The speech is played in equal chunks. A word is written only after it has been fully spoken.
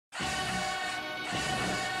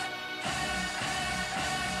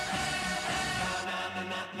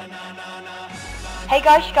Hey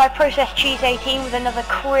guys, Sky Process Cheese 18 with another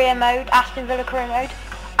career mode, Aston Villa career mode,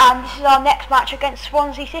 and this is our next match against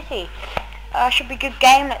Swansea City. Should be a good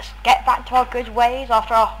game. Let's get back to our good ways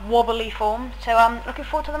after our wobbly form. So I'm looking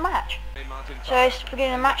forward to the match. So it's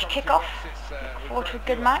beginning of the match, kick-off. Looking forward to a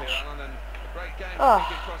good match. Oh,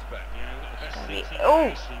 it's gonna be,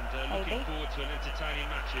 oh, maybe.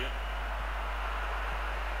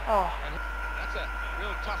 Oh.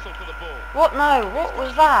 What? No, what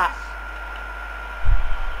was that?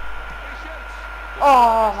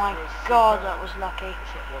 Oh my god, that was lucky.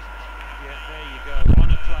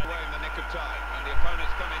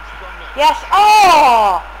 Yes,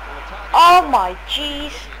 oh! Oh my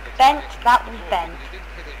jeez. Bent, that was bent.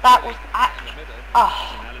 That was actually,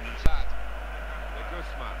 oh.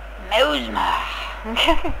 Mosma.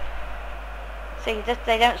 See,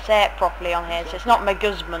 they don't say it properly on here, so it's not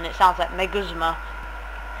Meguzman, it sounds like Meguzma.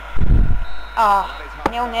 Oh,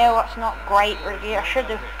 0-0, that's not great really.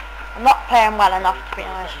 I'm not playing well enough to be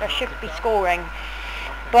honest, I should be scoring.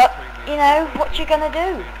 But, you know, what you gonna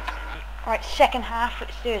do? Right, second half,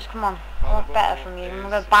 let's do this, come on. I want better from you. I'm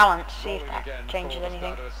gonna balance, see if that changes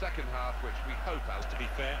anything.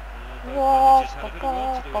 Whoa,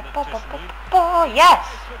 yes!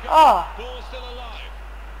 Oh!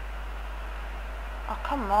 Oh,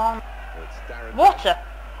 come on. What a...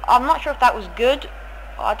 I'm not sure if that was good.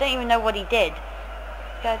 I don't even know what he did.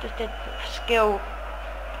 Yeah, I just did skill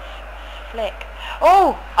flick.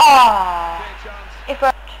 Oh! Ah! If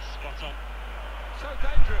I...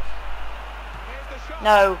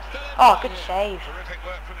 No. Oh, good save.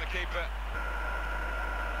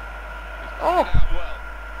 Oh!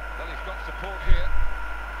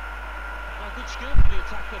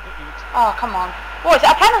 Oh, come on. What, is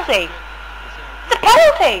that a penalty? It's a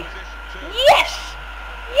penalty! Yes!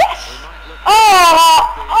 Yes! Oh!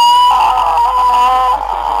 Oh!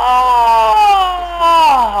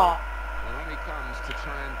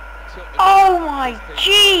 Oh my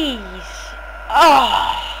jeez!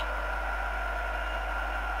 Oh!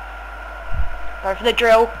 Go for the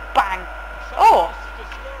drill. Bang! Oh!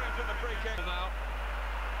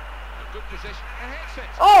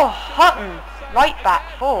 Oh, Hutton, right back,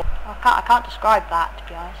 four. I can't describe that to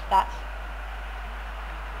be honest. That's.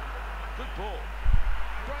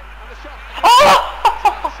 Oh!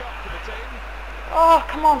 Oh,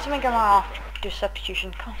 come on, something go my way. Do a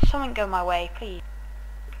substitution. Come on, something go my way, please.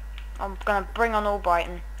 I'm gonna bring on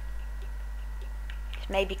Albrighton. This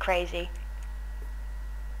may be crazy.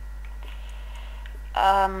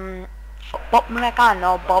 Bob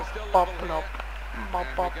Mecano, Bob.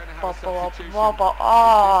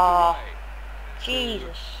 Oh,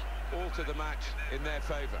 Jesus.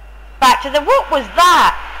 Back to the, what was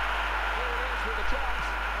that?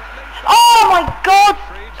 Oh my god!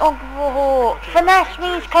 Oh, finesse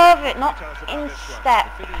means curve it, not in step.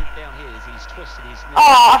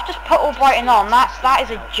 Oh, I've just put Albrighton on, that is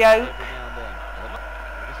a joke.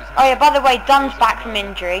 Oh yeah, by the way, Dunn's back from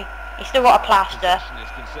injury. He's still got a plaster,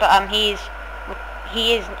 but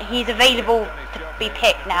he's available to be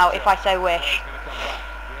picked now if I so wish,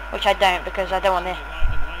 which I don't because I don't want to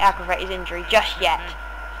aggravate his injury just yet.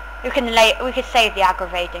 We could save the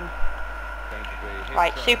aggravating.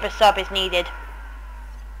 Right, super sub is needed,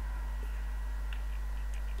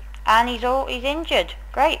 and he's injured.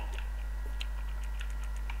 Great.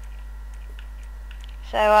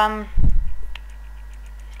 So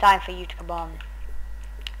it's time for you to come on.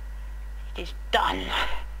 It is done.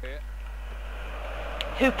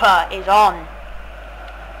 Hooper is on.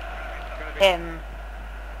 Him.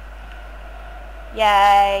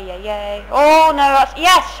 Yay, yay, yay. Oh no, that's...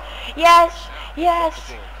 Yes! Yes!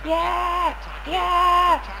 Yes! Yeah!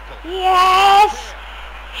 Yeah! Yes!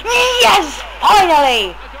 Yes!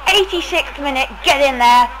 Finally! 86th minute, get in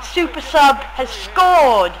there. Super sub has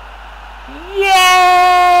scored.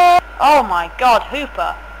 Yay! Oh my god,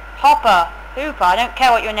 Hooper. Hopper. Hooper, I don't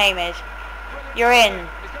care what your name is. You're in.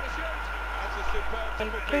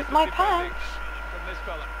 Poop my pants.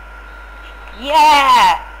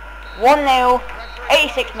 Yeah! 1-0,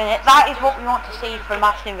 86 minutes. That is what we want to see from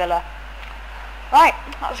Aston Villa. Right,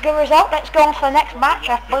 that's a good result. Let's go on to the next match.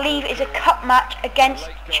 I believe it's a cup match against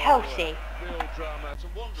Chelsea.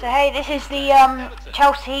 So hey, this is the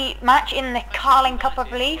Chelsea match in the Carling Cup, I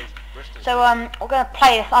believe. So we're going to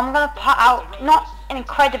play this. I'm going to put out not an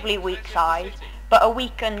incredibly weak side, but a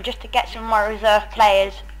weakened just to get some of my reserve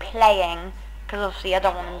players playing, because obviously I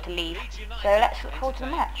don't want them to leave. So let's look forward to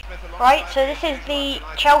the match. Right, so this is the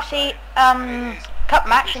Chelsea Cup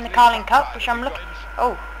match in the Carling Cup, which I'm looking...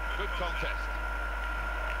 Oh.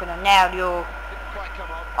 I'm gonna nail you.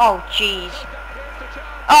 Oh, jeez.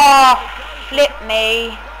 Oh, flip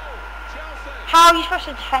me. How are you supposed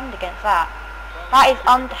to defend against that? That is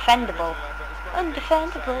undefendable.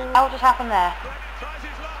 Undefendable. What just happened there?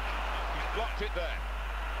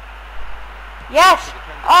 Yes!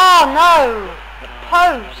 Oh no! The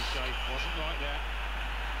post!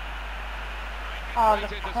 Oh, the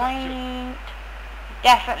point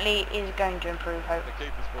definitely is going to improve, hope.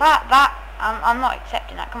 I'm not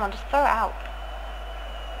accepting that. Come on, just throw it out.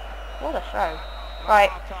 What a throw.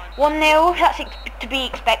 Right, 1-0, that's to be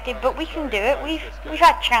expected, but we can do it. We've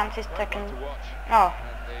had chances to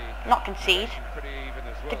not concede,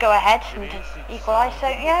 to go ahead and to equalise. So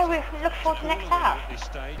yeah, we look forward to the next half.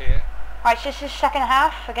 Right, so this is second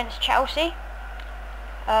half against Chelsea.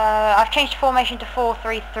 I've changed the formation to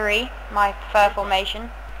 4-3-3, my preferred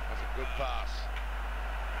formation.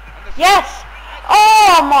 Yes!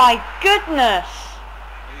 Oh my goodness!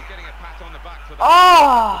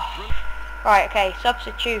 Oh! Right, okay,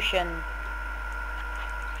 substitution.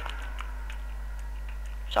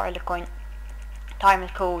 Sorry, LeCoin. Time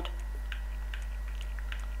is called.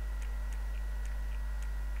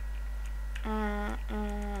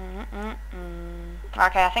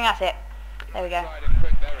 Okay, I think that's it. There we go.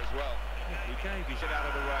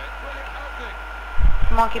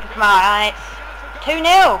 Come on, keep it come out, and it's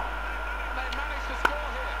 2-0.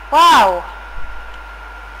 Wow.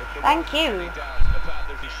 Thank you.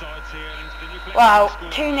 Wow,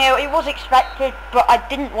 2-0. It was expected, but I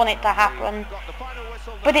didn't want it to happen.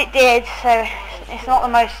 But it did, so it's not the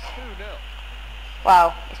most...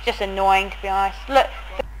 Well, it's just annoying, to be honest. Look,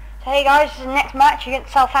 so hey guys, this is the next match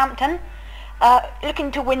against Southampton.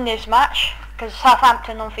 Looking to win this match, because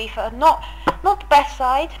Southampton on FIFA are not the best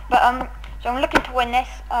side, but so I'm looking to win this.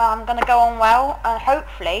 I'm going to go on well, and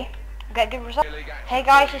hopefully get a good result. Hey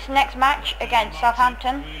guys, this is the next match against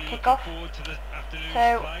Southampton, kick-off.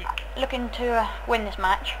 So, looking to win this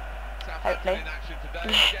match, hopefully.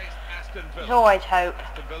 There's always hope.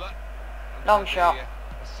 Long shot.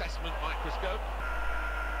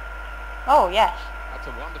 Oh yes. That's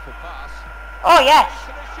a wonderful pass. Oh yes.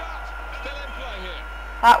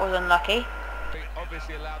 That was unlucky.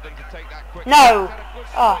 Obviously allowed them to take that quick. No.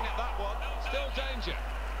 Oh. Still danger.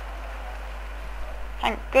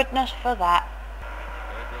 Thank goodness for that.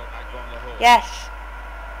 Yes.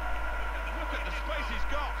 Look at the space he's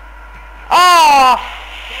got. Oh.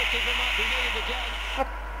 For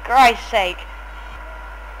Christ's sake.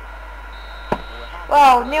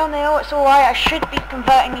 Well, 0-0, it's alright. I should be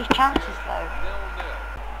converting these chances though.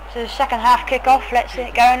 So the second half kick-off, let's get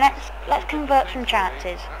it going. Let's convert some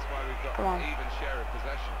chances. Come on.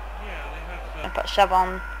 I put sub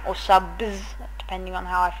on, or subs, depending on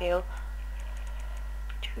how I feel.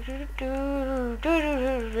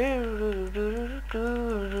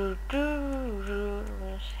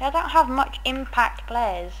 I don't have much impact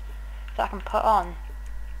players that I can put on.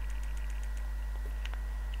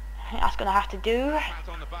 I think that's going to have to do.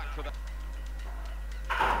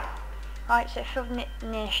 Right, so it feels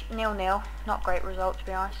 0-0. Not great result, to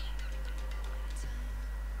be honest.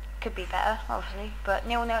 Could be better, obviously, but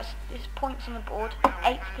 0-0 is points on the board.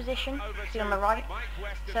 8th position, see on the right.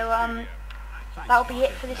 So that'll be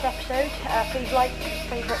it for this episode. Please like,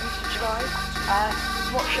 favourite and subscribe.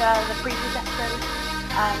 Watch the previous episode,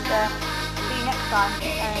 and see you next time.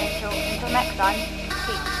 Until next time,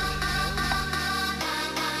 peace.